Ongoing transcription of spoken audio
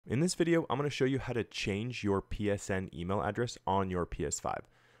In this video, I'm going to show you how to change your PSN email address on your PS5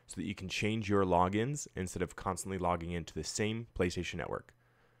 so that you can change your logins instead of constantly logging into the same PlayStation Network.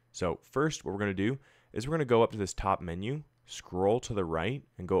 So first, what we're going to do is we're going to go up to this top menu, scroll to the right,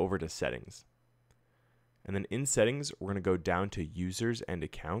 and go over to Settings. And then in Settings, we're going to go down to Users and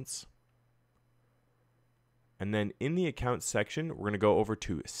Accounts. And then in the Accounts section, we're going to go over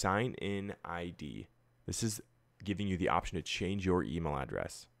to Sign In ID. This is giving you the option to change your email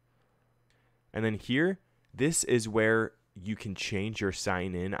address. And then here, this is where you can change your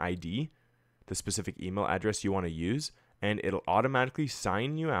sign-in ID, the specific email address you want to use, and it'll automatically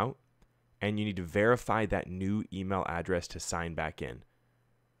sign you out, and you need to verify that new email address to sign back in.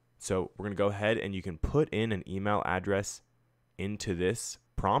 So we're going to go ahead and you can put in an email address into this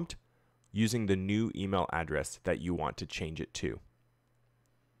prompt using the new email address that you want to change it to.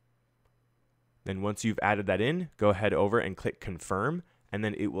 Then once you've added that in, go ahead over and click confirm, and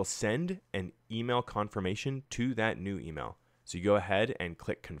then it will send an email confirmation to that new email. So you go ahead and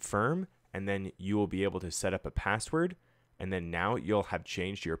click confirm, and then you will be able to set up a password, and then now you'll have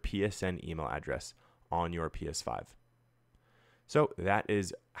changed your PSN email address on your PS5. So that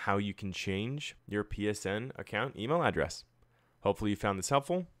is how you can change your PSN account email address. Hopefully you found this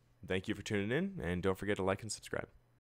helpful. Thank you for tuning in, and don't forget to like and subscribe.